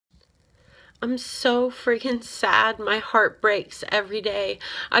I'm so freaking sad. My heart breaks every day.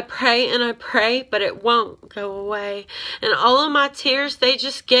 I pray and I pray, but it won't go away. And all of my tears, they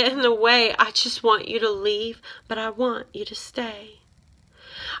just get in the way. I just want you to leave, but I want you to stay.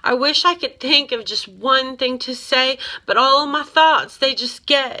 I wish I could think of just one thing to say, but all of my thoughts, they just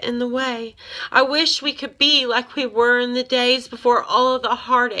get in the way. I wish we could be like we were in the days before all of the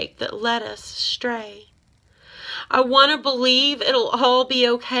heartache that led us astray. I want to believe it'll all be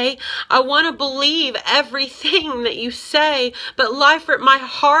okay. I want to believe everything that you say, but life ripped my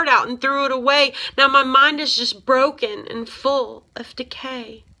heart out and threw it away. Now my mind is just broken and full of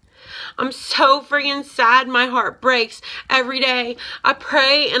decay. I'm so freaking sad, my heart breaks every day. I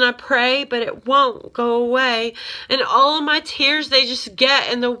pray and I pray, but it won't go away. And all of my tears, they just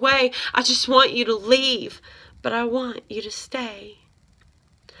get in the way. I just want you to leave, but I want you to stay.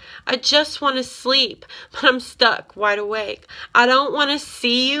 I just want to sleep, but I'm stuck wide awake. I don't want to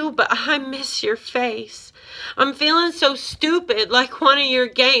see you, but I miss your face. I'm feeling so stupid, like one of your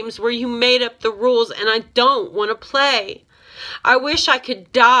games where you made up the rules and I don't want to play. I wish I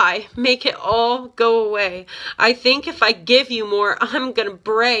could die, make it all go away. I think if I give you more, I'm gonna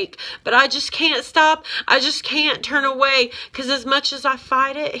break. But I just can't stop, I just can't turn away, 'cause as much as I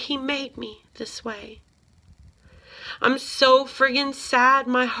fight it, he made me this way. I'm so friggin' sad,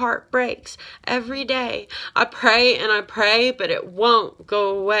 my heart breaks every day. I pray and I pray, but it won't go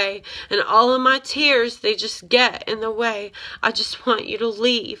away. And all of my tears, they just get in the way. I just want you to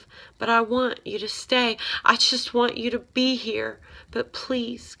leave, but I want you to stay. I just want you to be here, but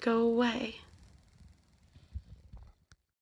please go away.